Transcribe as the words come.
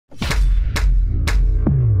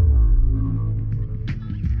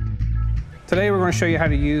Today we're going to show you how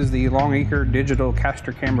to use the Longacre digital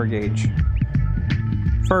caster camber gauge.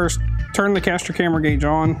 First, turn the caster camber gauge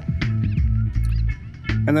on,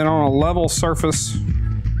 and then on a level surface,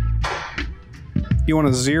 you want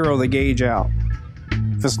to zero the gauge out.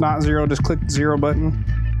 If it's not zero, just click the 0 button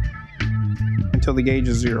until the gauge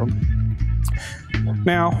is zeroed.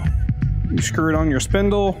 Now, you screw it on your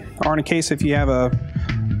spindle, or in a case if you have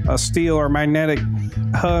a steel or magnetic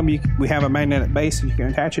hub, we have a magnetic base that you can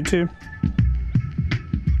attach it to.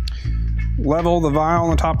 Level the vial on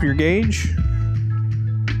the top of your gauge,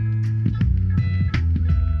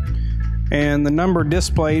 and the number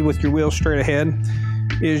displayed with your wheel straight ahead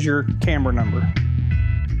is your camber number.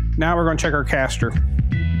 Now we're going to check our caster.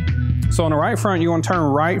 So on the right front, you want to turn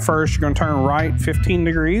right first. You're going to turn right 15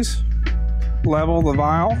 degrees. Level the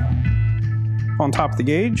vial on top of the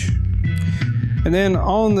gauge. And then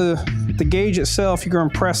on the gauge itself, you're going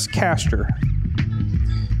to press caster.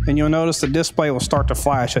 And you'll notice the display will start to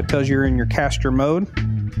flash. That tells you you're in your caster mode.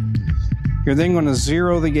 You're then going to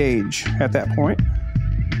zero the gauge at that point.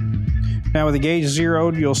 Now with the gauge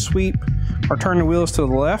zeroed, you'll sweep or turn the wheels to the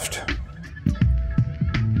left.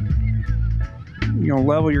 You're going to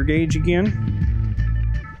level your gauge again.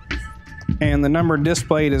 And the number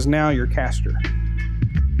displayed is now your caster.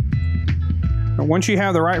 Now, once you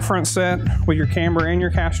have the right front set with your camber and your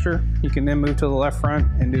caster, you can then move to the left front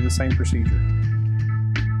and do the same procedure.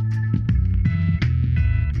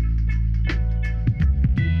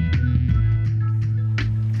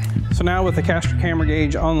 So now with the caster camber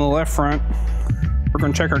gauge on the left front, we're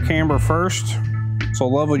going to check our camber first. So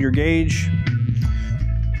level your gauge,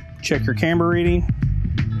 check your camber reading,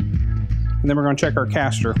 and then we're going to check our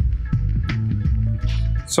caster.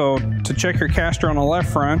 So to check your caster on the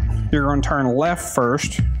left front, you're going to turn left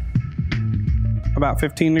first, about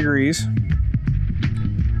 15 degrees.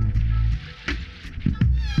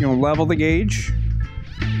 You're going to level the gauge,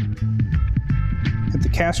 hit the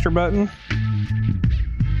caster button.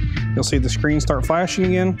 You'll see the screen start flashing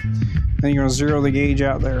again, and you're going to zero the gauge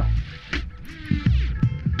out there.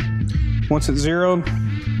 Once it's zeroed,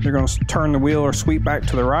 you're going to turn the wheel or sweep back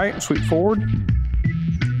to the right, sweep forward,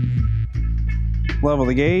 level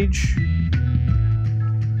the gauge,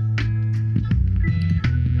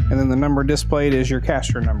 and then the number displayed is your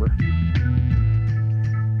caster number.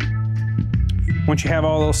 Once you have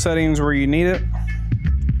all those settings where you need it,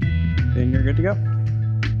 then you're good to go.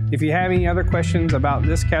 If you have any other questions about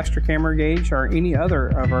this caster camber gauge or any other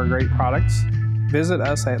of our great products, visit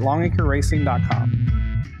us at longacreracing.com.